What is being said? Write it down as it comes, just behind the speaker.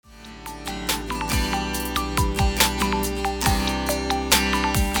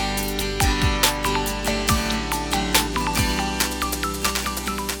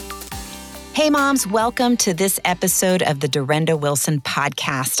Hey moms, welcome to this episode of the Durenda Wilson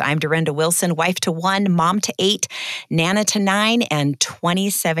podcast. I'm Durenda Wilson, wife to 1, mom to 8, nana to 9, and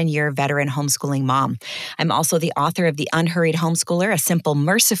 27-year veteran homeschooling mom. I'm also the author of The Unhurried Homeschooler, a simple,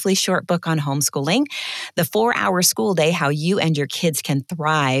 mercifully short book on homeschooling, The 4-Hour School Day, How You and Your Kids Can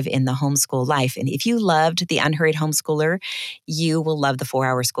Thrive in the Homeschool Life. And if you loved The Unhurried Homeschooler, you will love The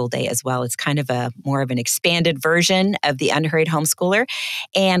 4-Hour School Day as well. It's kind of more of an expanded version of The Unhurried Homeschooler.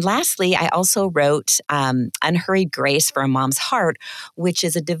 And lastly, I also wrote Unhurried Grace for a Mom's Heart, which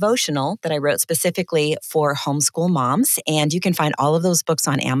is a devotional that I wrote specifically for homeschool moms. And you can find all of those books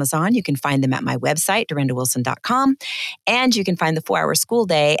on Amazon. You can find them at my website, durendawilson.com. And you can find the 4-Hour School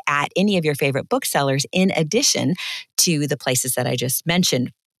Day at any of your favorite booksellers, in addition to the places that I just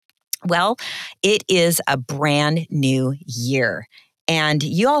mentioned. Well, it is a brand new year. And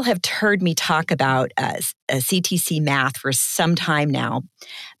you all have heard me talk about CTC Math for some time now,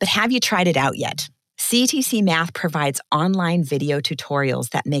 but have you tried it out yet? CTC Math provides online video tutorials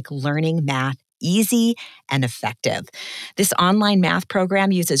that make learning math easy and effective. This online math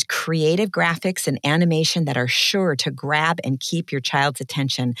program uses creative graphics and animation that are sure to grab and keep your child's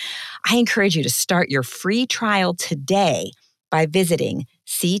attention. I encourage you to start your free trial today by visiting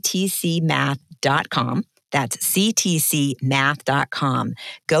ctcmath.com. That's ctcmath.com.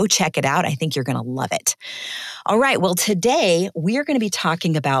 Go check it out. I think you're going to love it. All right. Well, today we are going to be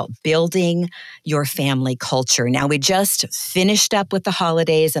talking about building your family culture. Now, we just finished up with the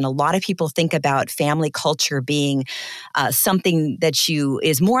holidays, and a lot of people think about family culture being something that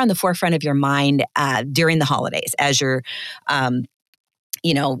is more on the forefront of your mind during the holidays as you're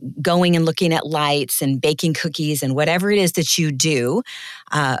going and looking at lights and baking cookies and whatever it is that you do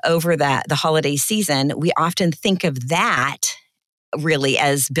over the holiday season. We often think of that really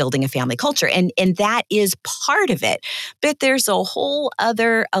as building a family culture. And that is part of it. But there's a whole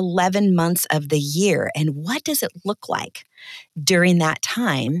other 11 months of the year. And what does it look like during that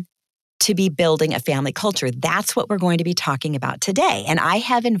time to be building a family culture? That's what we're going to be talking about today. And I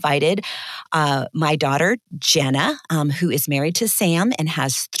have invited my daughter, Jenna, who is married to Sam and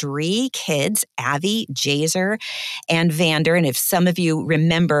has 3 kids, Avi, Jazer, and Vander. And if some of you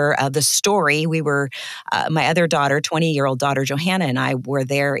remember the story, we were, my other daughter, 20-year-old daughter, Johanna, and I were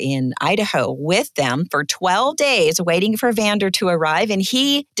there in Idaho with them for 12 days waiting for Vander to arrive. And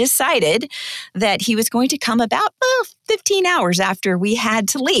he decided that he was going to come about 15 hours after we had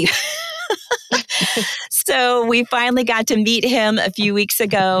to leave. So we finally got to meet him a few weeks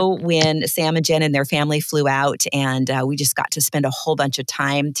ago when Sam and Jen and their family flew out, and we just got to spend a whole bunch of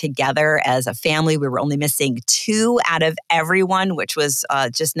time together as a family. We were only missing 2 out of everyone, which was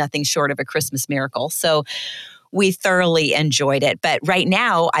just nothing short of a Christmas miracle. So we thoroughly enjoyed it. But right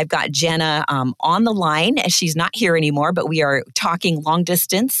now, I've got Jenna on the line. She's not here anymore, but we are talking long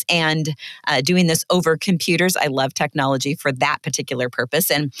distance and doing this over computers. I love technology for that particular purpose.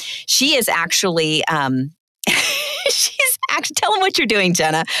 And she is actually, tell them what you're doing,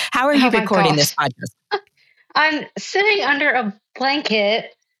 Jenna. How are you recording this podcast? I'm sitting under a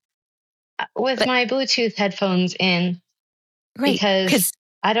blanket with my Bluetooth headphones in because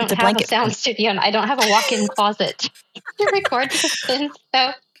I don't have a sound studio and I don't have a walk-in closet to record this in.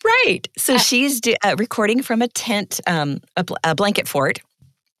 So. Right. So she's recording from a tent, a blanket fort.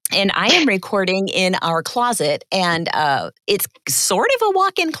 And I am recording in our closet. And it's sort of a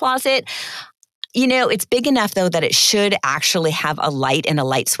walk-in closet. It's big enough, though, that it should actually have a light and a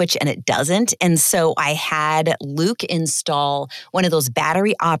light switch, and it doesn't. And so I had Luke install one of those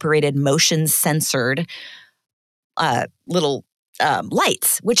battery-operated, motion-censored little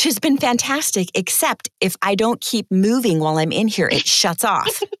lights, which has been fantastic, except if I don't keep moving while I'm in here, it shuts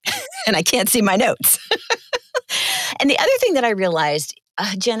off and I can't see my notes. And the other thing that I realized,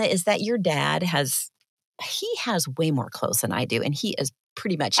 Jenna, is that your dad has way more clothes than I do, and he is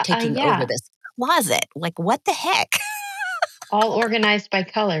pretty much taking over this closet. Like, what the heck? All organized by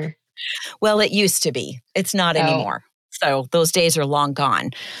color. Well, it used to be. It's not anymore. So those days are long gone.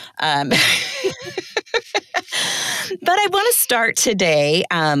 But I want to start today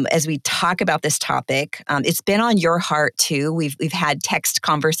as we talk about this topic. It's been on your heart too. We've had text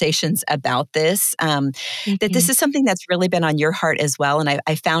conversations about this, that this is something that's really been on your heart as well. And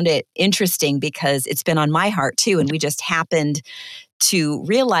I found it interesting because it's been on my heart too. And we just happened to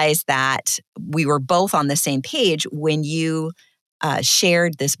realize that we were both on the same page when you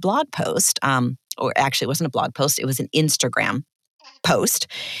shared this blog post, or actually it wasn't a blog post, it was an Instagram post.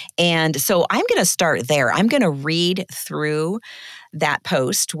 And so I'm going to start there. I'm going to read through that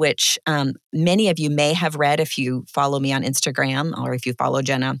post, which many of you may have read if you follow me on Instagram or if you follow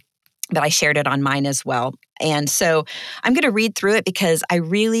Jenna. but I shared it on mine as well. And so I'm going to read through it because I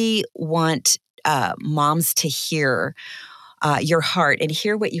really want moms to hear your heart and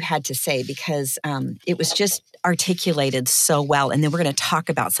hear what you had to say, because it was just articulated so well. And then we're going to talk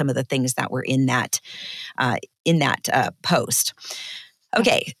about some of the things that were in that post.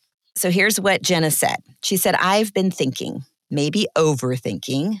 Okay, so here's what Jenna said. She said, I've been thinking, maybe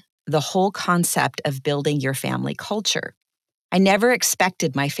overthinking, the whole concept of building your family culture. I never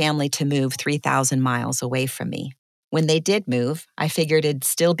expected my family to move 3,000 miles away from me. When they did move, I figured it'd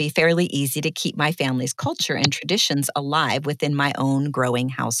still be fairly easy to keep my family's culture and traditions alive within my own growing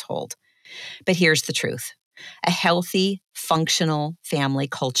household. But here's the truth. A healthy, functional family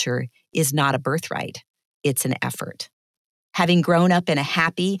culture is not a birthright. It's an effort. Having grown up in a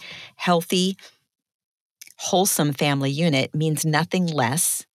happy, healthy, wholesome family unit means nothing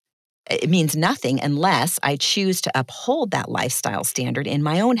unless I choose to uphold that lifestyle standard in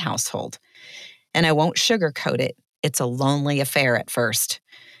my own household. And I won't sugarcoat it. It's a lonely affair at first.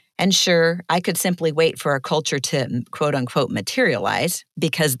 And sure, I could simply wait for a culture to quote unquote materialize,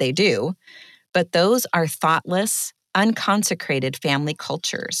 because they do. But those are thoughtless, unconsecrated family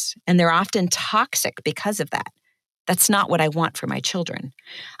cultures. And they're often toxic because of that. That's not what I want for my children.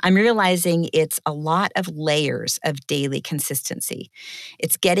 I'm realizing it's a lot of layers of daily consistency.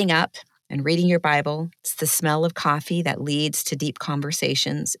 It's getting up and reading your Bible. It's the smell of coffee that leads to deep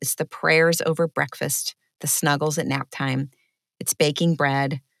conversations. It's the prayers over breakfast, the snuggles at nap time. It's baking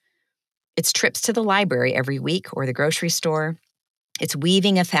bread. It's trips to the library every week or the grocery store. It's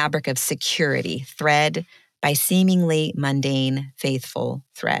weaving a fabric of security, thread by seemingly mundane, faithful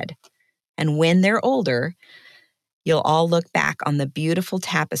thread. And when they're older, you'll all look back on the beautiful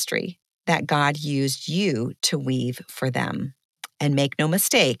tapestry that God used you to weave for them. And make no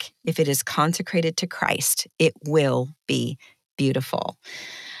mistake, if it is consecrated to Christ, it will be beautiful.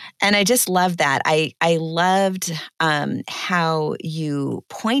 And I just love that. I loved how you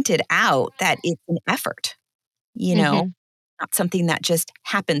pointed out that it's an effort, not something that just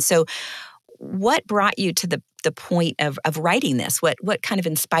happens. So what brought you to the point of writing this? What kind of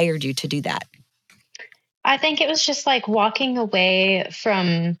inspired you to do that? I think it was just like walking away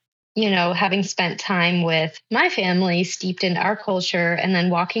from, having spent time with my family steeped in our culture, and then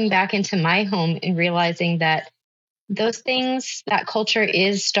walking back into my home and realizing that those things, that culture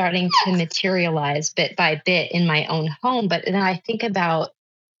is starting to materialize bit by bit in my own home. But then I think about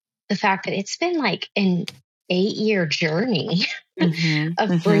the fact that it's been like an 8-year journey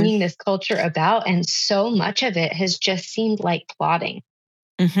of bringing this culture about. And so much of it has just seemed like plotting.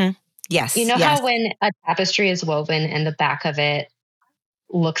 Mm-hmm. Yes. You know how when a tapestry is woven and the back of it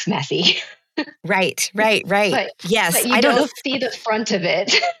looks messy? Right. Yes. But you don't see the front of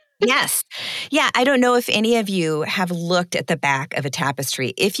it. Yes. Yeah, I don't know if any of you have looked at the back of a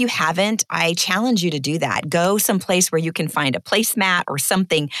tapestry. If you haven't, I challenge you to do that. Go someplace where you can find a placemat or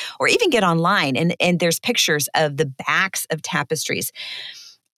something, or even get online and there's pictures of the backs of tapestries.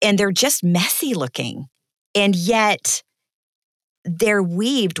 And they're just messy looking. And yet they're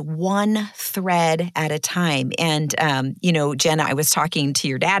weaved one thread at a time. And, Jenna, I was talking to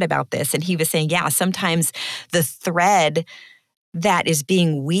your dad about this, and he was saying, yeah, sometimes the thread that is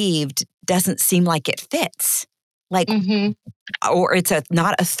being weaved doesn't seem like it fits. Or it's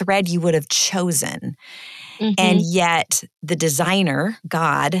not a thread you would have chosen. And yet the designer,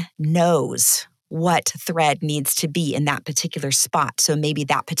 God, knows what thread needs to be in that particular spot. So maybe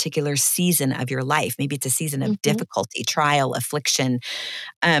that particular season of your life, maybe it's a season of difficulty, trial, affliction.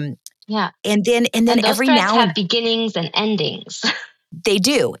 Yeah. And then those every threads now have beginnings and endings. They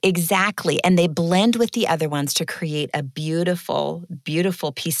do, exactly. And they blend with the other ones to create a beautiful,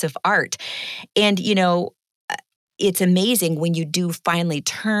 beautiful piece of art. And, it's amazing when you do finally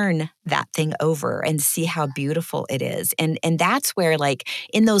turn that thing over and see how beautiful it is. And that's where, like,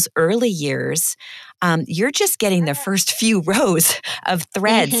 in those early years, you're just getting the first few rows of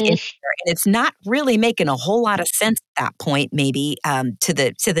threads in there, and it's not really making a whole lot of sense at that point, maybe to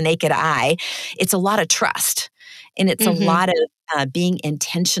the naked eye. It's a lot of trust. And it's a lot of being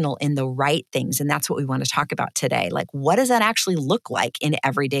intentional in the right things. And that's what we want to talk about today. Like, what does that actually look like in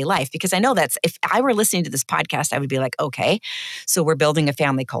everyday life? Because I know if I were listening to this podcast, I would be like, okay, so we're building a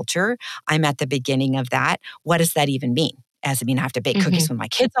family culture. I'm at the beginning of that. What does that even mean? Does it mean I have to bake cookies with my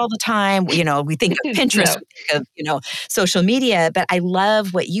kids all the time? We think of Pinterest, we think of, social media. But I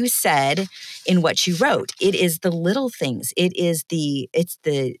love what you said in what you wrote. It is the little things. It's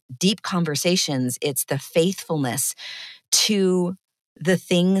the deep conversations. It's the faithfulness to the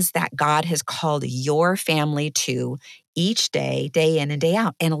things that God has called your family to each day, day in and day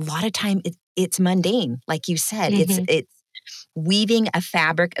out. And a lot of time it's mundane. Like you said, it's weaving a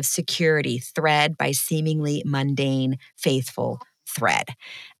fabric of security thread by seemingly mundane, faithful thread.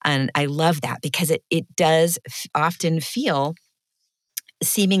 And I love that because it does often feel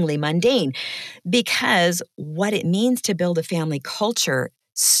seemingly mundane, because what it means to build a family culture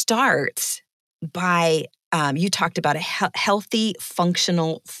starts by, you talked about a healthy,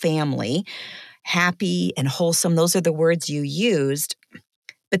 functional family, happy and wholesome. Those are the words you used.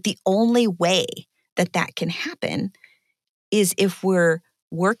 But the only way that that can happen is if we're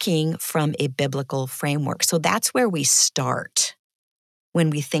working from a biblical framework. So that's where we start when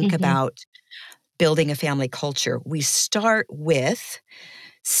we think about building a family culture. We start with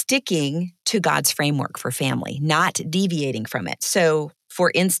sticking to God's framework for family, not deviating from it. So,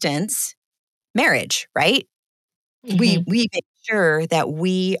 for instance, marriage, right? We make sure that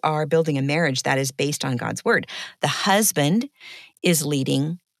we are building a marriage that is based on God's word. The husband is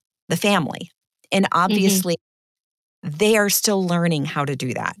leading the family. And obviously, they are still learning how to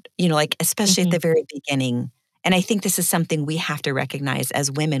do that, like especially at the very beginning. And I think this is something we have to recognize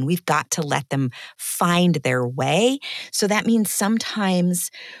as women. We've got to let them find their way. So that means sometimes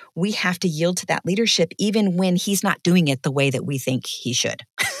we have to yield to that leadership, even when he's not doing it the way that we think he should.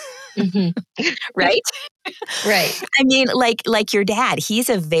 Right? Right. I mean, like your dad, he's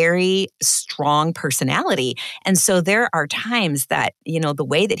a very strong personality. And so there are times that, the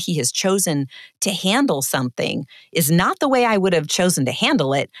way that he has chosen to handle something is not the way I would have chosen to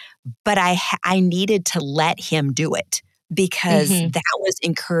handle it, but I needed to let him do it because that was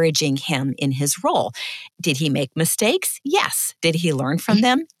encouraging him in his role. Did he make mistakes? Yes. Did he learn from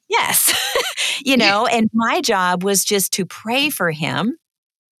them? Yes. And my job was just to pray for him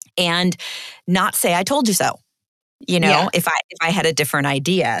and not say, I told you so. If I had a different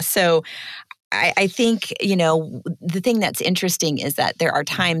idea. So I think, the thing that's interesting is that there are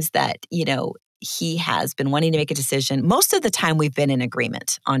times that, he has been wanting to make a decision. Most of the time we've been in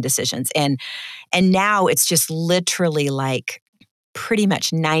agreement on decisions. And now it's just literally like pretty much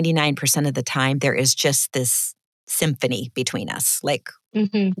 99% of the time there is just this symphony between us. Like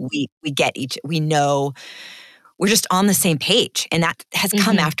we know we're just on the same page. And that has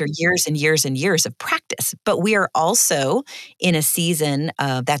come after years and years and years of practice. But we are also in a season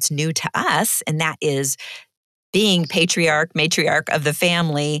that's new to us, and that is being patriarch, matriarch of the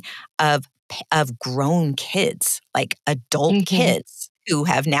family of grown kids, like adult kids who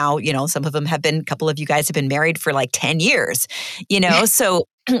have now, some of them have been, a couple of you guys have been married for like 10 years, so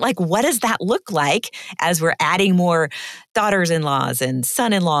like, what does that look like as we're adding more daughters-in-laws and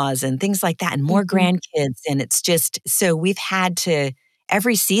son-in-laws and things like that and more grandkids? And it's just, so we've had to,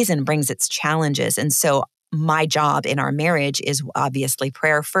 every season brings its challenges. And so my job in our marriage is obviously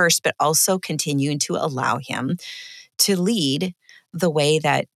prayer first, but also continuing to allow him to lead the way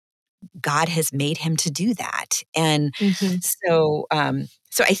that God has made him to do that. And so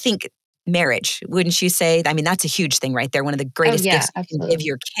I think marriage, wouldn't you say? I mean, that's a huge thing right there. One of the greatest gifts you can give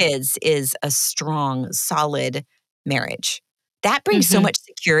your kids is a strong, solid marriage. That brings so much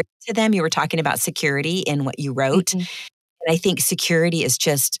security to them. You were talking about security in what you wrote. And I think security is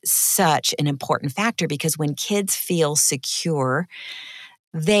just such an important factor because when kids feel secure,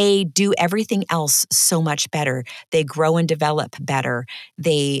 they do everything else so much better. They grow and develop better.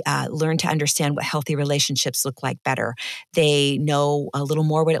 They learn to understand what healthy relationships look like better. They know a little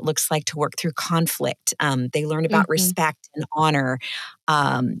more what it looks like to work through conflict. They learn about respect and honor.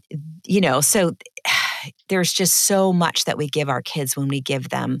 So there's just so much that we give our kids when we give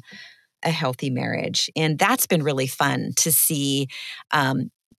them a healthy marriage. And that's been really fun to see.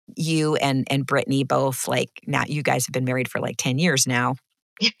 You and Brittany both, like, now you guys have been married for like 10 years now.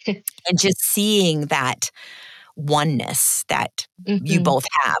 And just seeing that oneness that you both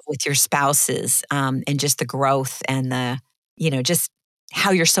have with your spouses, and just the growth and the, just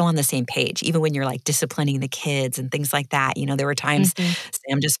how you're so on the same page, even when you're like disciplining the kids and things like that. There were times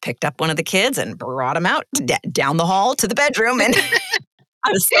Sam just picked up one of the kids and brought him out down the hall to the bedroom. And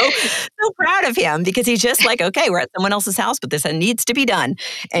I was so proud of him because he's just like, okay, we're at someone else's house, but this needs to be done.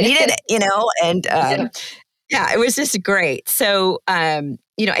 And he did it, and yeah, it was just great. So,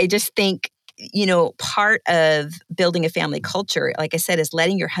 I just think, part of building a family culture, like I said, is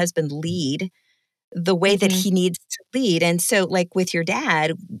letting your husband lead the way that he needs to lead. And so, like with your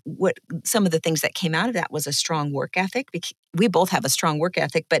dad, what some of the things that came out of that was a strong work ethic. We both have a strong work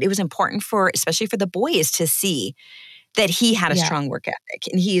ethic, but it was important especially for the boys to see that he had a strong work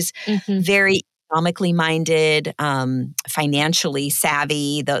ethic. And he's very economically minded, financially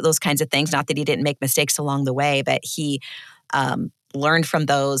savvy, those kinds of things. Not that he didn't make mistakes along the way, but he learned from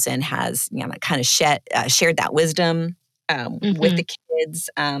those and has kind of shared that wisdom with the kids.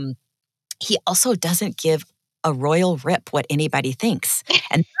 He also doesn't give a royal rip what anybody thinks.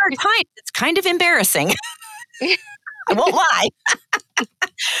 And there are times it's kind of embarrassing. I won't lie.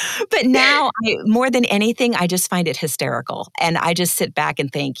 But now, more than anything, I just find it hysterical. And I just sit back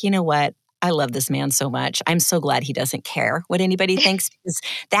and think, you know what? I love this man so much. I'm so glad he doesn't care what anybody thinks, because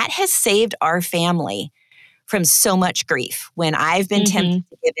that has saved our family from so much grief. When I've been tempted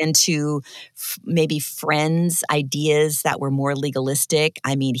to give into maybe friends' ideas that were more legalistic,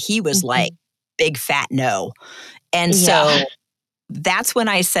 I mean, he was like, big fat no. And so that's when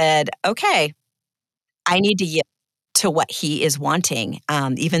I said, okay, I need to yield to what he is wanting.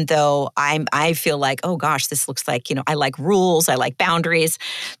 Even though I feel like, oh gosh, this looks like, I like rules, I like boundaries.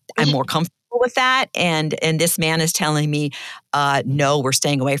 I'm more comfortable with that. And this man is telling me, no, we're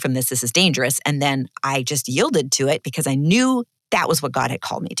staying away from this. This is dangerous. And then I just yielded to it because I knew that was what God had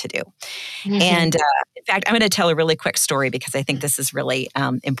called me to do. And in fact, I'm going to tell a really quick story because I think this is really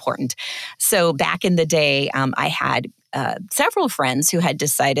important. So back in the day, I had several friends who had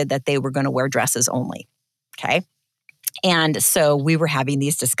decided that they were going to wear dresses only. Okay. And so we were having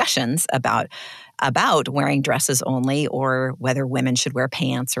these discussions about wearing dresses only, or whether women should wear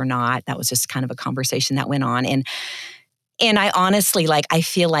pants or not. That was just kind of a conversation that went on. And I honestly, I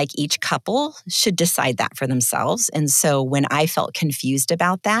feel like each couple should decide that for themselves. And so when I felt confused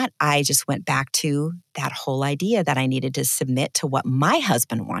about that, I just went back to that whole idea that I needed to submit to what my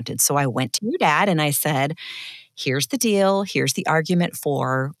husband wanted. So I went to your dad and I said, here's the deal. Here's the argument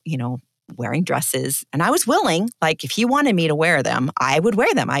for, wearing dresses. And I was willing, if he wanted me to wear them, I would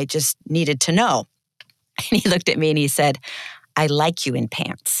wear them. I just needed to know. And he looked at me and he said, I like you in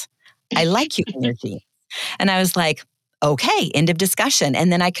pants. I like you in your jeans. And I was like, okay, end of discussion.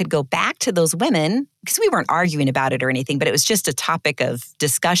 And then I could go back to those women, because we weren't arguing about it or anything, but it was just a topic of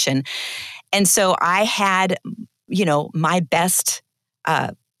discussion. And so I had, my best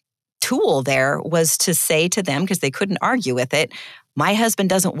tool there was to say to them, because they couldn't argue with it, my husband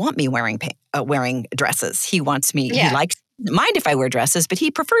doesn't want me wearing dresses. He wants me, he likes, mind if I wear dresses, but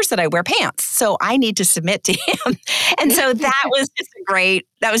he prefers that I wear pants. So I need to submit to him. And so that was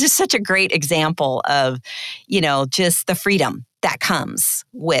just such a great example of, just the freedom that comes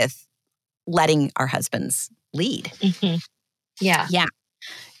with letting our husbands lead. Yeah. Yeah.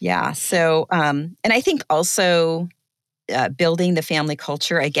 Yeah. So, and I think also building the family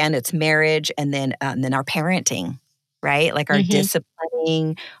culture, again, it's marriage and then our parenting. Right? Our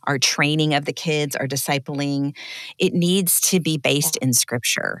disciplining, our training of the kids, our discipling, it needs to be based in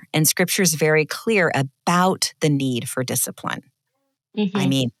Scripture. And Scripture is very clear about the need for discipline. I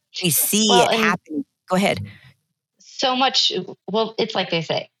mean, we see it happen. Go ahead. So much, it's like they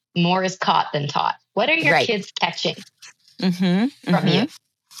say, more is caught than taught. What are your kids catching from you?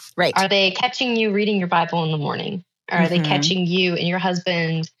 Right. Are they catching you reading your Bible in the morning? Are they catching you and your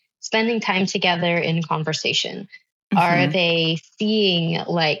husband spending time together in conversation? Are they seeing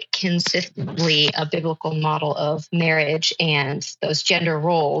consistently a biblical model of marriage and those gender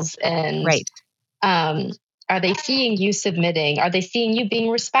roles? And are they seeing you submitting? Are they seeing you being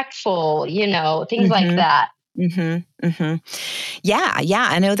respectful? Things like that. Yeah.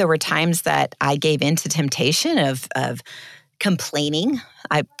 I know there were times that I gave in to temptation of complaining.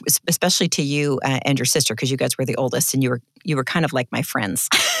 Especially to you and your sister, because you guys were the oldest, and you were kind of like my friends.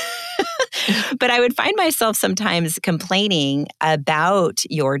 But I would find myself sometimes complaining about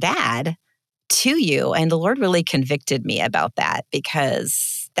your dad to you. And the Lord really convicted me about that,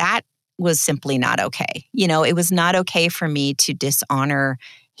 because that was simply not okay. It was not okay for me to dishonor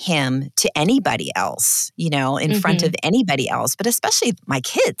him to anybody else, in front of anybody else, but especially my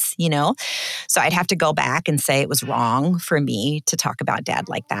kids, So I'd have to go back and say it was wrong for me to talk about dad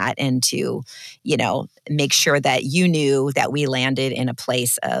like that, and to, make sure that you knew that we landed in a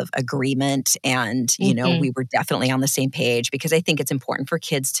place of agreement and, we were definitely on the same page, because I think it's important for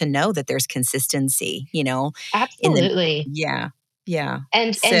kids to know that there's consistency, Absolutely. Yeah.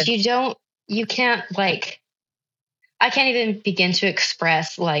 And you can't I can't even begin to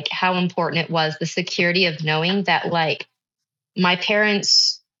express how important it was, the security of knowing that my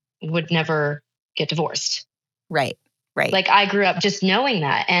parents would never get divorced. Right. I grew up just knowing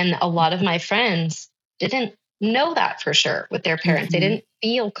that. And a lot of my friends didn't know that for sure with their parents. They didn't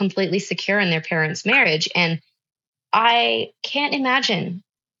feel completely secure in their parents' marriage. And I can't imagine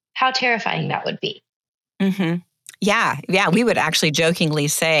how terrifying that would be. Yeah. We would actually jokingly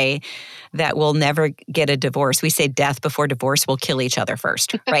say that we'll never get a divorce. We say death before divorce will kill each other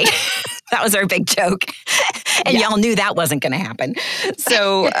first, right? That was our big joke. And y'all knew that wasn't going to happen.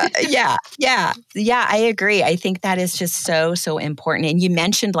 So yeah, I agree. I think that is just so, so important. And you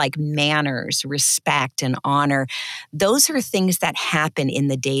mentioned like manners, respect, and honor. Those are things that happen in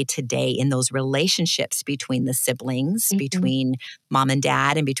the day-to-day in those relationships between the siblings, between mom and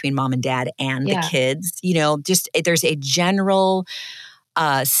dad, and between mom and dad and the kids. You know, just there's a general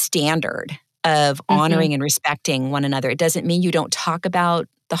standard of honoring and respecting one another. It doesn't mean you don't talk about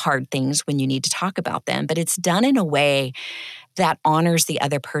the hard things when you need to talk about them, but it's done in a way that honors the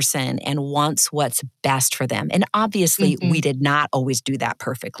other person and wants what's best for them. And obviously, we did not always do that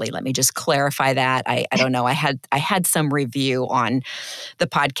perfectly. Let me just clarify that. I don't know. I had some review on the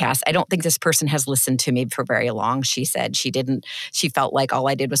podcast. I don't think this person has listened to me for very long. She said she felt like all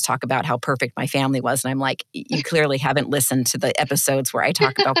I did was talk about how perfect my family was. And I'm like, you clearly haven't listened to the episodes where I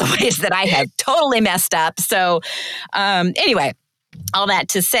talk about the ways that I have totally messed up. So anyway, all that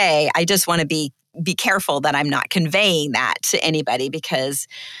to say, I just want to be careful that I'm not conveying that to anybody, because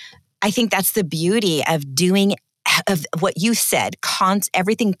I think that's the beauty of doing of what you said,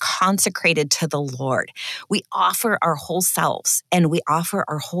 everything consecrated to the Lord. We offer our whole selves and we offer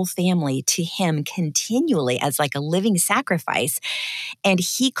our whole family to Him continually as like a living sacrifice, and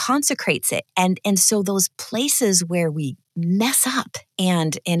He consecrates it. And so those places where we mess up,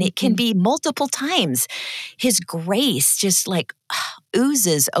 and it can be multiple times, His grace just like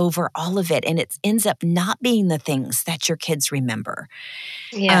oozes over all of it, and it ends up not being the things that your kids remember.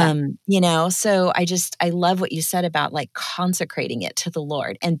 Yeah. You know, so I love what you said about like consecrating it to the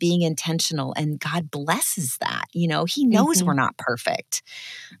Lord and being intentional, and God blesses that. You know, He knows we're not perfect.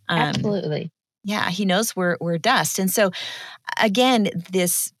 Absolutely. Yeah, He knows we're dust. And so again,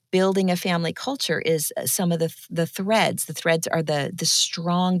 this building a family culture is some of the threads. The threads are the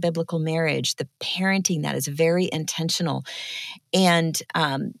strong biblical marriage, the parenting that is very intentional, and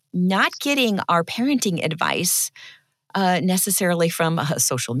not getting our parenting advice necessarily from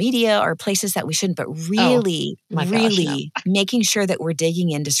social media or places that we shouldn't, but really, really making sure that we're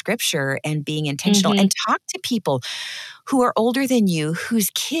digging into Scripture and being intentional, and talk to people who are older than you, whose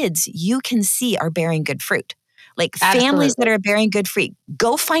kids you can see are bearing good fruit. Like families that are bearing good fruit,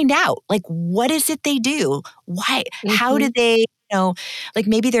 go find out, like, what is it they do? Why? How do they, like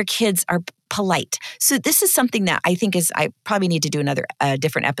maybe their kids are polite. So this is something that I think I probably need to do another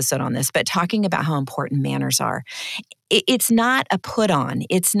different episode on this, but talking about how important manners are. It's not a put on.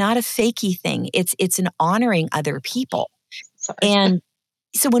 It's not a fakey thing. It's an honoring other people. And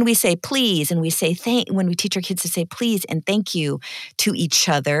so when we say please, and we say when we teach our kids to say please and thank you to each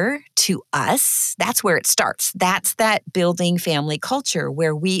other, to us, that's where it starts. That's that building family culture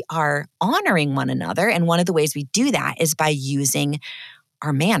where we are honoring one another. And one of the ways we do that is by using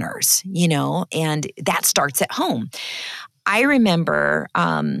our manners, and that starts at home. I remember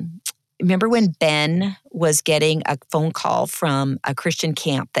when Ben was getting a phone call from a Christian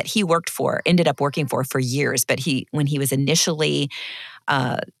camp that he ended up working for years, but when he was initially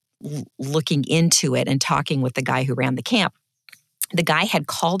looking into it and talking with the guy who ran the camp, the guy had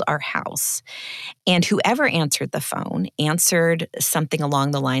called our house, and whoever answered the phone answered something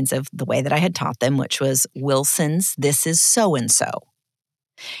along the lines of the way that I had taught them, which was, Wilson's, this is so-and-so.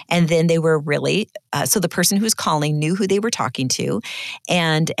 And then they were really, so the person who was calling knew who they were talking to,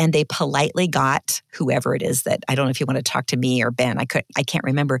 and they politely got whoever it is that, I don't know if you want to talk to me or Ben, I can't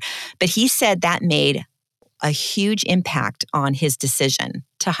remember, but he said that made a huge impact on his decision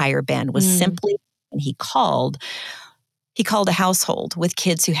to hire Ben, was simply when he called a household with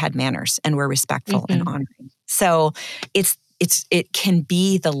kids who had manners and were respectful and honoring. So it can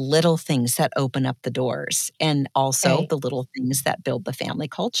be the little things that open up the doors, and also the little things that build the family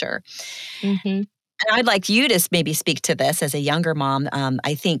culture. And I'd like you to maybe speak to this as a younger mom.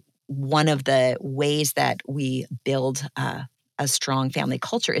 I think one of the ways that we build a strong family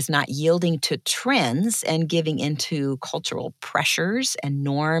culture is not yielding to trends and giving into cultural pressures and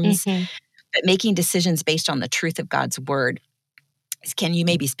norms, but making decisions based on the truth of God's word. Can you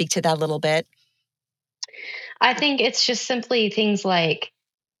maybe speak to that a little bit? I think it's just simply things like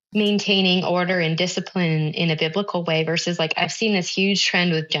maintaining order and discipline in a biblical way versus, like, I've seen this huge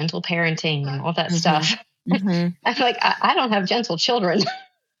trend with gentle parenting and all that stuff. I'm like, I don't have gentle children.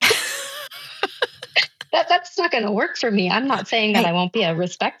 That's not going to work for me. I'm not saying that I won't be a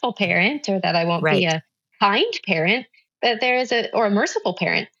respectful parent or that I won't be a kind parent, but or a merciful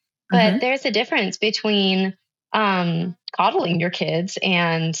parent. But there's a difference between coddling your kids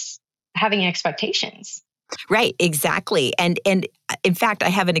and having expectations. Right, exactly. And in fact, I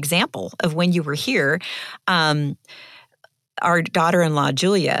have an example of when you were here. Our daughter-in-law,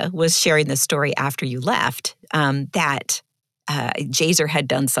 Julia, was sharing this story after you left, that Jazer had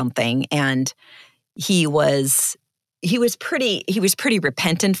done something, and he was pretty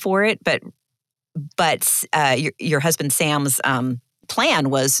repentant for it, but your husband Sam's plan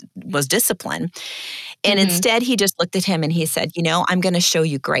was discipline. And instead he just looked at him and he said, I'm going to show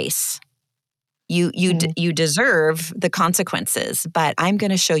you grace. You deserve the consequences, but I'm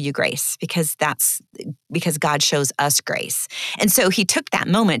going to show you grace because God shows us grace. And so he took that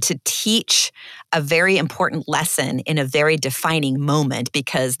moment to teach a very important lesson in a very defining moment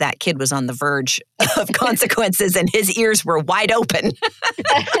because that kid was on the verge of consequences and his ears were wide open.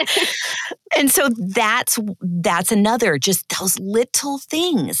 And so that's another, just those little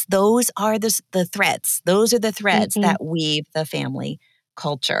things. Those are the threads. Those are the threads that weave the family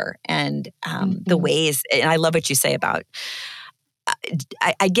culture and the ways. And I love what you say about,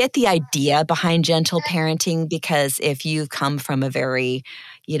 I get the idea behind gentle parenting because if you come from a very,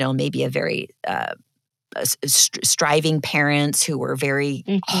 maybe a very striving parents who were very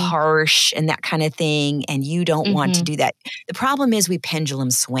harsh and that kind of thing, and you don't want to do that. The problem is we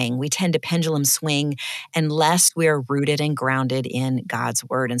pendulum swing. We tend to pendulum swing unless we're rooted and grounded in God's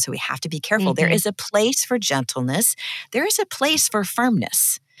word. And so we have to be careful. There is a place for gentleness. There is a place for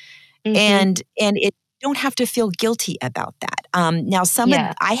firmness. And it don't have to feel guilty about that. Now,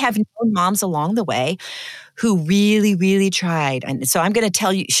 I have known moms along the way who really, really tried. And so I'm going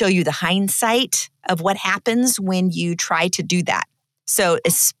to show you the hindsight of what happens when you try to do that. So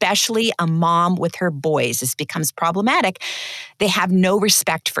especially a mom with her boys, this becomes problematic. They have no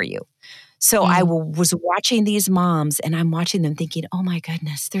respect for you. So I was watching these moms and I'm watching them thinking, oh my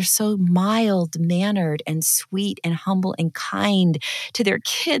goodness, they're so mild-mannered and sweet and humble and kind to their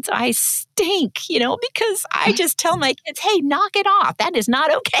kids. I stink, because I just tell my kids, hey, knock it off. That is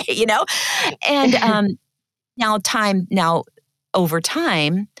not okay, And now over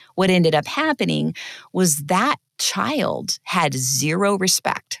time, what ended up happening was that child had zero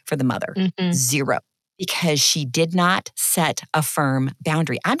respect for the mother, zero. Because she did not set a firm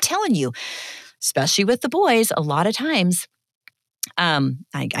boundary. I'm telling you, especially with the boys, a lot of times,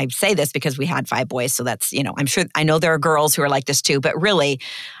 I say this because we had 5 boys, so that's, I know there are girls who are like this too, but really,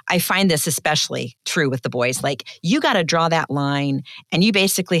 I find this especially true with the boys. Like, you got to draw that line, and you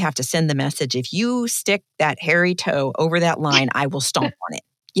basically have to send the message, if you stick that hairy toe over that line, I will stomp on it.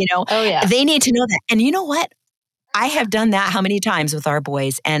 Oh, yeah. They need to know that. And you know what? I have done that how many times with our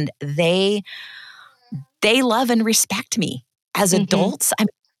boys, and they love and respect me as adults.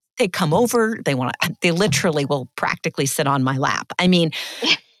 They come over, they literally will practically sit on my lap. I mean,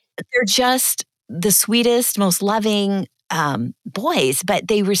 they're just the sweetest, most loving boys, but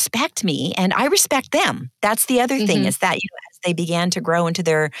they respect me and I respect them. That's the other thing is that, as they began to grow into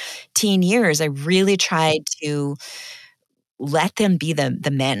their teen years, I really tried to let them be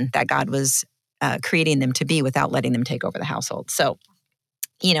the men that God was creating them to be without letting them take over the household. So,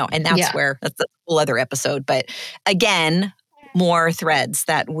 and that's a whole other episode. But again, more threads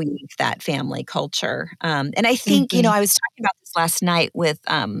that weave that family culture. And I think, I was talking about this last night with,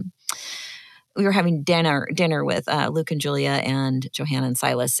 we were having dinner with Luke and Julia and Johanna and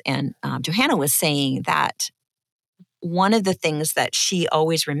Silas. And Johanna was saying that one of the things that she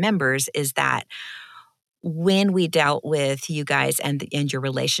always remembers is that when we dealt with you guys and your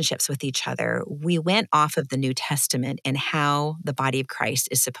relationships with each other, we went off of the New Testament and how the body of Christ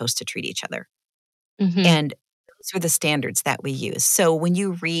is supposed to treat each other. And those are the standards that we use. So when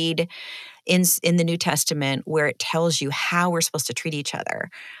you read in the New Testament where it tells you how we're supposed to treat each other,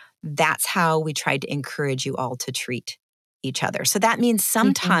 that's how we tried to encourage you all to treat each other. So that means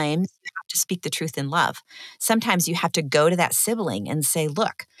sometimes you have to speak the truth in love. Sometimes you have to go to that sibling and say,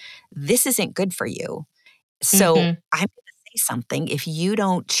 look, this isn't good for you. So I'm going to say something. If you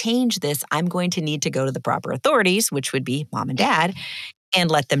don't change this, I'm going to need to go to the proper authorities, which would be mom and dad,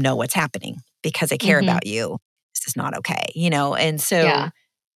 and let them know what's happening because I care about you. This is not okay, And so,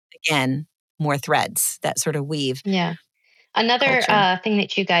 again, more threads that sort of weave. Yeah. Another thing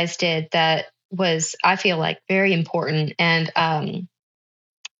that you guys did that was, I feel like, very important. And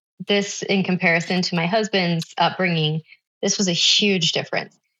this, in comparison to my husband's upbringing, this was a huge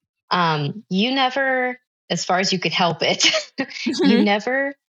difference. You never, as far as you could help it, you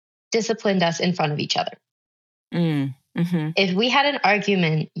never disciplined us in front of each other. If we had an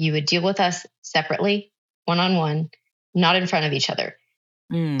argument, you would deal with us separately, one-on-one, not in front of each other.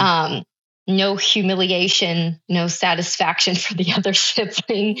 No humiliation, no satisfaction for the other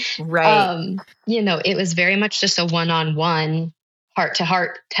sibling. Right. It was very much just a one-on-one,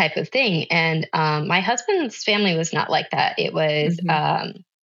 heart-to-heart type of thing. And my husband's family was not like that. It was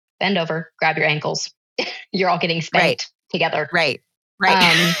bend over, grab your ankles. You're all getting spanked together. Right.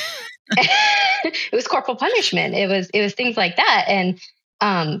 It was corporal punishment. It was things like that. And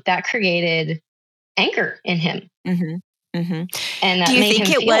that created anger in him. Mm-hmm. Mm-hmm. And that Do you made think him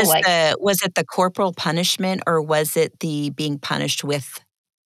it feel was like, was it the corporal punishment, or was it the being punished with,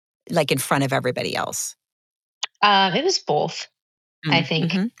 like, in front of everybody else? it was both, I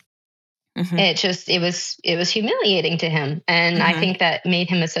think. Mm-hmm. Mm-hmm. It was humiliating to him. And I Mm-hmm. think that made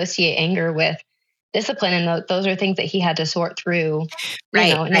him associate anger with discipline. And those are things that he had to sort through,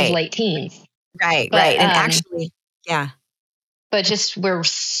 Right, in his right, late teens. right, But, right. And actually, yeah, but just we're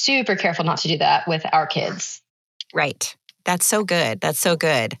super careful not to do that with our kids. right. That's so good. That's so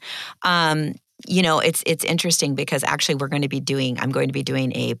good. Um, it's interesting because actually I'm going to be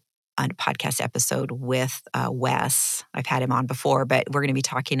doing a podcast episode with Wes. I've had him on before, but we're going to be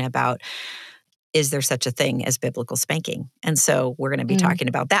talking about, is there such a thing as biblical spanking? And so we're going to be Mm, talking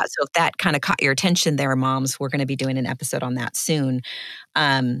about that. So if that kind of caught your attention there, moms, we're going to be doing an episode on that soon.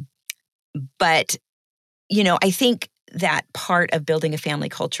 Um, but I think that part of building a family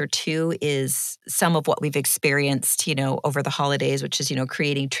culture too is some of what we've experienced, over the holidays, which is,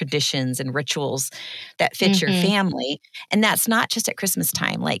 creating traditions and rituals that fit your mhm, family. And that's not just at Christmas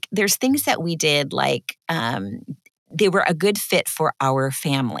time. Like, there's things that we did, like, they were a good fit for our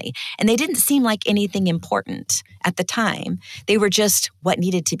family. And they didn't seem like anything important at the time. They were just what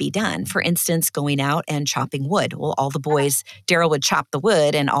needed to be done. For instance, going out and chopping wood. Well, all the boys, Daryl would chop the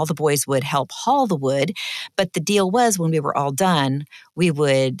wood and all the boys would help haul the wood. But the deal was, when we were all done, we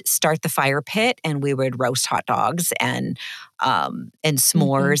would start the fire pit and we would roast hot dogs and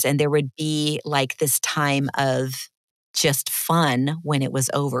mhm, s'mores. And there would be like this time of just fun when it was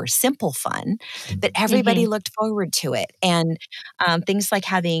over, simple fun, but everybody mhm. looked forward to it. And things like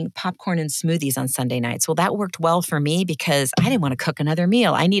having popcorn and smoothies on Sunday nights. Well, that worked well for me because I didn't want to cook another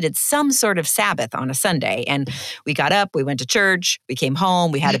meal. I needed some sort of Sabbath on a Sunday. And we got up, we went to church, we came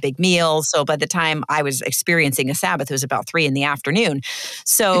home, we had a big meal. So by the time I was experiencing a Sabbath, it was about 3 p.m.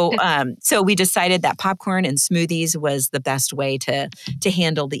 So we decided that popcorn and smoothies was the best way to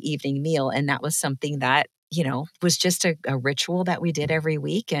handle the evening meal. And that was something that was just a ritual that we did every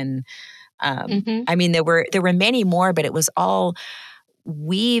week. And Mhm, I mean, there were many more, but it was all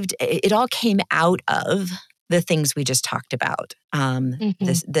weaved. It all came out of the things we just talked about.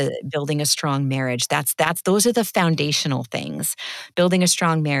 mhm, The building a strong marriage. Those are the foundational things. Building a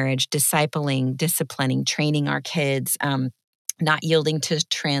strong marriage, discipling, disciplining, training our kids. Not yielding to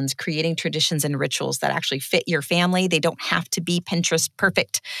trends, creating traditions and rituals that actually fit your family. They don't have to be Pinterest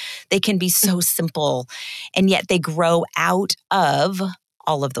perfect. They can be so simple, and yet they grow out of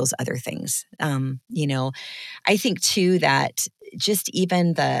all of those other things. I think too that just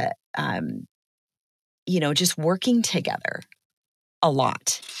even just working together a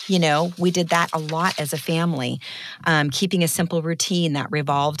lot. We did that a lot as a family, keeping a simple routine that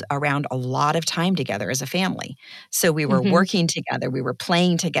revolved around a lot of time together as a family. So we were mhm. working together, we were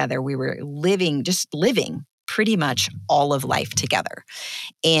playing together, we were just living pretty much all of life together.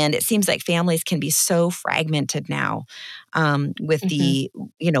 And it seems like families can be so fragmented now, with Mhm.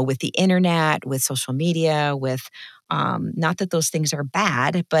 with the internet, with social media, with not that those things are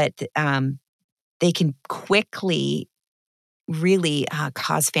bad, but they can quickly really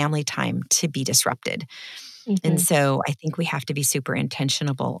cause family time to be disrupted. And Mhm. so I think we have to be super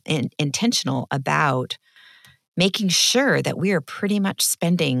intentional about making sure that we are pretty much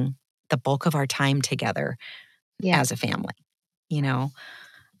spending the bulk of our time together Yeah. as a family. You know,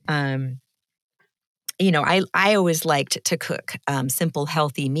 um, I always liked to cook simple,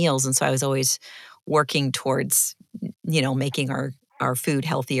 healthy meals, and so I was always working towards, making our food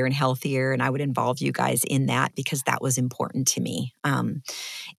healthier and healthier. And I would involve you guys in that because that was important to me.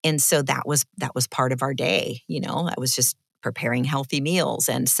 And so that was part of our day. That was just preparing healthy meals.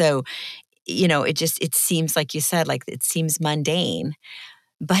 And so, it seems like you said, like it seems mundane,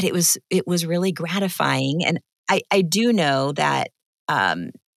 but it was really gratifying. And I do know that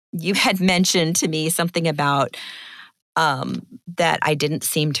um, you had mentioned to me something about that I didn't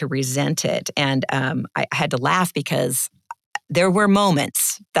seem to resent it. And I had to laugh because there were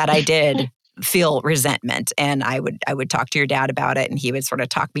moments that I did feel resentment, and I would talk to your dad about it and he would sort of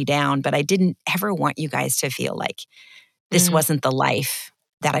talk me down, but I didn't ever want you guys to feel like this Mm, wasn't the life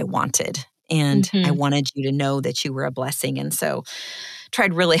that I wanted. And I mhm. wanted you to know that you were a blessing. And so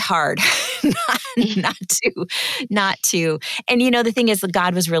tried really hard not, not to. And the thing is that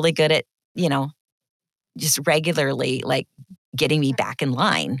God was really good at, you know, just regularly like getting me back in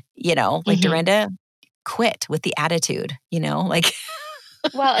line, like Mhm. Dorinda, quit with the attitude, like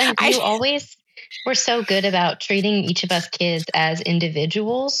Well, and I you always were so good about treating each of us kids as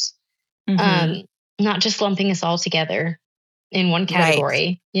individuals, Mhm. um, not just lumping us all together in one Right.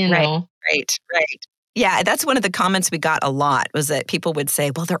 category, Right. Right. Yeah, that's one of the comments we got a lot, was that people would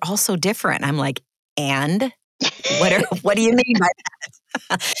say, "Well, they're all so different." I'm like, And what do you mean by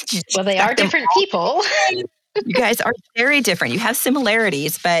that? Well, they are different people. You guys are very different. You have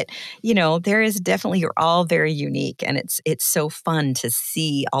similarities, but there is definitely, you're all very unique, and it's so fun to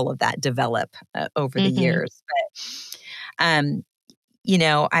see all of that develop over the years. But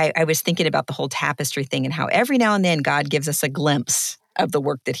I was thinking about the whole tapestry thing and how every now and then God gives us a glimpse of the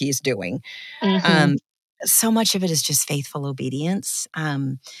work that He's doing. So much of it is just faithful obedience.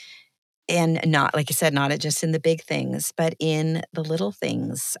 And not, like I said, not just in the big things, but in the little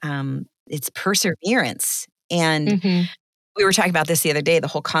things. It's perseverance. And we were talking about this the other day. The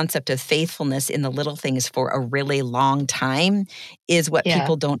whole concept of faithfulness in the little things for a really long time is what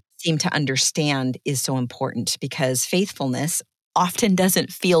people don't seem to understand is so important, because faithfulness often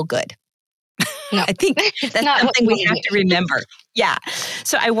doesn't feel good. No, I think that's something we have to remember. Yeah.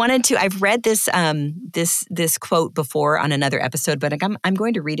 So I've read this this quote before on another episode, but I'm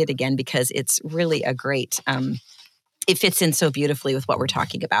going to read it again because it's really a great, it fits in so beautifully with what we're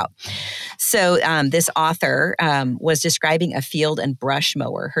talking about. So this author was describing a field and brush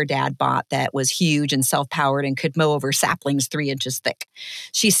mower her dad bought that was huge and self-powered and could mow over saplings 3 inches thick.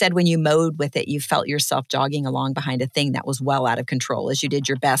 She said when you mowed with it, you felt yourself jogging along behind a thing that was well out of control as you did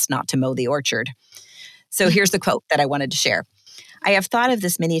your best not to mow the orchard. So here's the quote that I wanted to share. I have thought of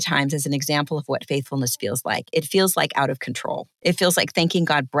this many times as an example of what faithfulness feels like. It feels like out of control. It feels like thanking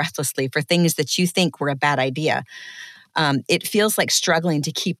God breathlessly for things that you think were a bad idea. It feels like struggling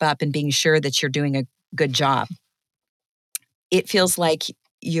to keep up and being sure that you're doing a good job. It feels like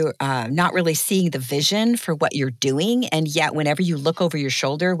you're not really seeing the vision for what you're doing. And yet, whenever you look over your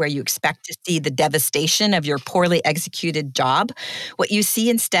shoulder where you expect to see the devastation of your poorly executed job, what you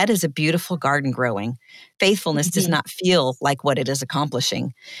see instead is a beautiful garden growing. Faithfulness does not feel like what it is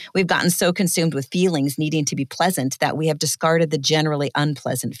accomplishing. We've gotten so consumed with feelings needing to be pleasant that we have discarded the generally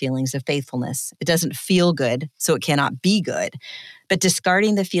unpleasant feelings of faithfulness. It doesn't feel good, so it cannot be good. But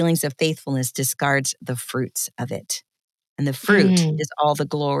discarding the feelings of faithfulness discards the fruits of it. And the fruit is all the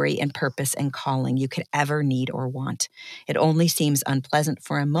glory and purpose and calling you could ever need or want. It only seems unpleasant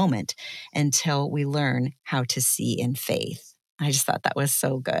for a moment until we learn how to see in faith. I just thought that was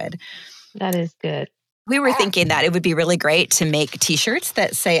so good. That is good. We were thinking that it would be really great to make T-shirts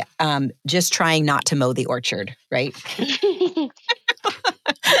that say, just trying not to mow the orchard, right? It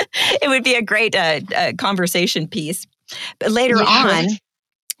would be a great conversation piece. But later on,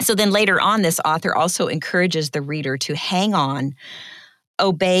 so then later on, this author also encourages the reader to hang on,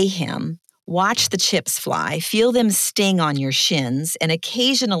 obey him, watch the chips fly, feel them sting on your shins, and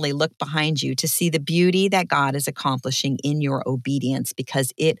occasionally look behind you to see the beauty that God is accomplishing in your obedience,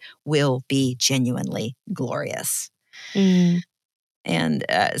 because it will be genuinely glorious. And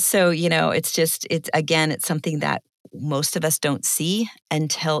so, it's something that most of us don't see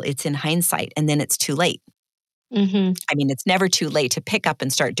until it's in hindsight, and then it's too late. I mean, it's never too late to pick up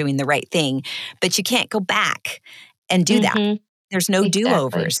and start doing the right thing, but you can't go back and do that. There's no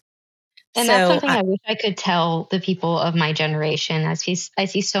do-overs. And that's something I wish I could tell the people of my generation. I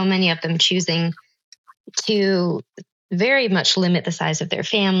see so many of them choosing to very much limit the size of their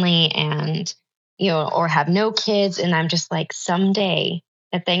family and, or have no kids. And I'm just like, someday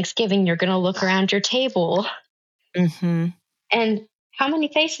at Thanksgiving, you're going to look around your table. And how many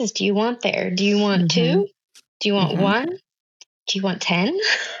faces do you want there? Do you want 2? Do you want 1? Do you want 10?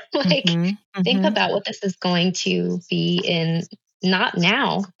 Think about what this is going to be in, not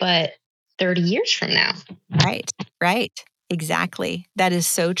now, but 30 years from now. Right. Exactly. That is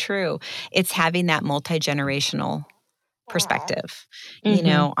so true. It's having that multi-generational perspective.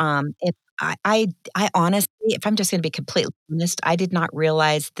 I honestly, if I'm just going to be completely honest, I did not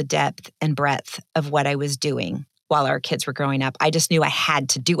realize the depth and breadth of what I was doing while our kids were growing up. I just knew I had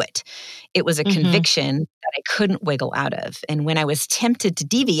to do it. It was a conviction that I couldn't wiggle out of. And when I was tempted to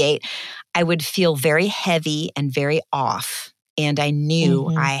deviate, I would feel very heavy and very off. And I knew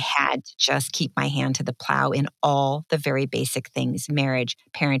I had to just keep my hand to the plow in all the very basic things: marriage,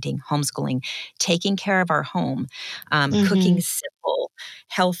 parenting, homeschooling, taking care of our home, cooking simple,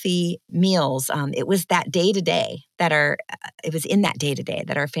 healthy meals. It was that day-to-day it was in that day-to-day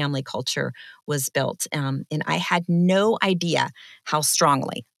that our family culture was built. And I had no idea how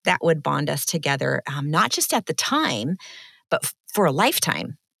strongly that would bond us together, not just at the time, but for a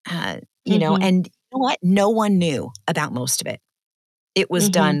lifetime. And you know what? No one knew about most of it. It was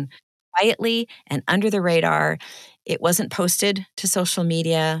done quietly and under the radar. It wasn't posted to social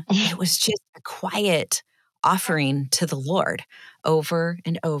media. It was just a quiet offering to the Lord over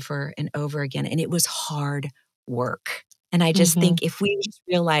and over and over again. And it was hard work. And I just think if we just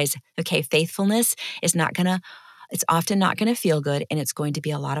realize, okay, faithfulness is not going to It's often not going to feel good, and it's going to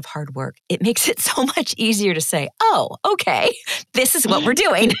be a lot of hard work. It makes it so much easier to say, oh, okay, this is what we're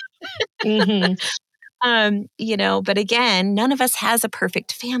doing. Mm-hmm. But again, none of us has a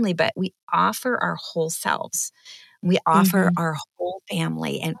perfect family, but we offer our whole selves. We offer our whole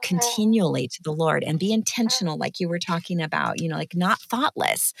family and continually to the Lord, and be intentional, like you were talking about, like not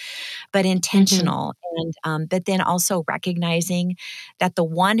thoughtless, but intentional. And but then also recognizing that the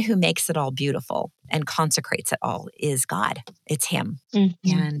one who makes it all beautiful and consecrates it all is God. It's Him.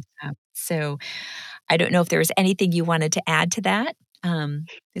 And so I don't know if there was anything you wanted to add to that,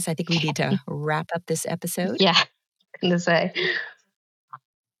 because I think we need to wrap up this episode. Yeah, I'm going to say.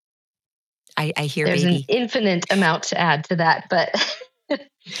 I hear there's baby. An infinite amount to add to that, but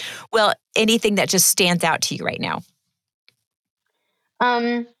well, anything that just stands out to you right now?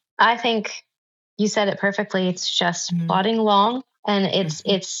 I think you said it perfectly. It's just plodding along, and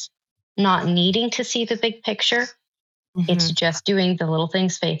it's not needing to see the big picture. It's just doing the little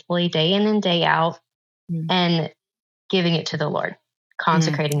things faithfully, day in and day out, and giving it to the Lord,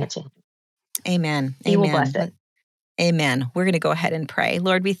 consecrating it to Him. Amen. He will bless it. Amen. We're going to go ahead and pray.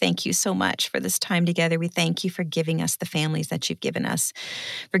 Lord, we thank you so much for this time together. We thank you for giving us the families that you've given us,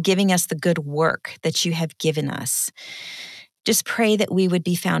 for giving us the good work that you have given us. Just pray that we would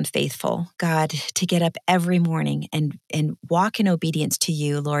be found faithful, God, to get up every morning and walk in obedience to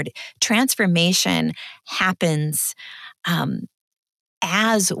you, Lord. Transformation happens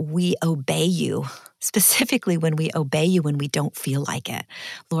as we obey you, specifically when we obey you when we don't feel like it.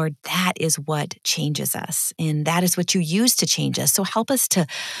 Lord, that is what changes us, and that is what you use to change us. So help us to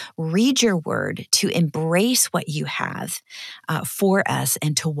read your word, to embrace what you have for us,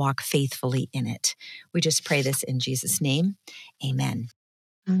 and to walk faithfully in it. We just pray this in Jesus' name. Amen.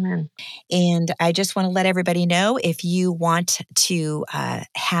 Amen. And I just want to let everybody know, if you want to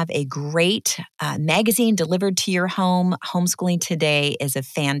have a great magazine delivered to your home, Homeschooling Today is a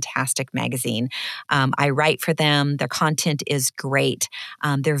fantastic magazine. I write for them. Their content is great.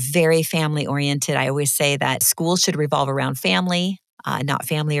 They're very family oriented. I always say that school should revolve around family. Not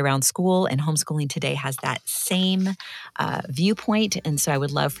family around school, and Homeschooling Today has that same viewpoint. And so I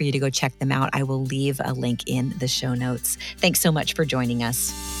would love for you to go check them out. I will leave a link in the show notes. Thanks so much for joining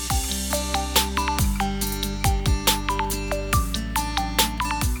us.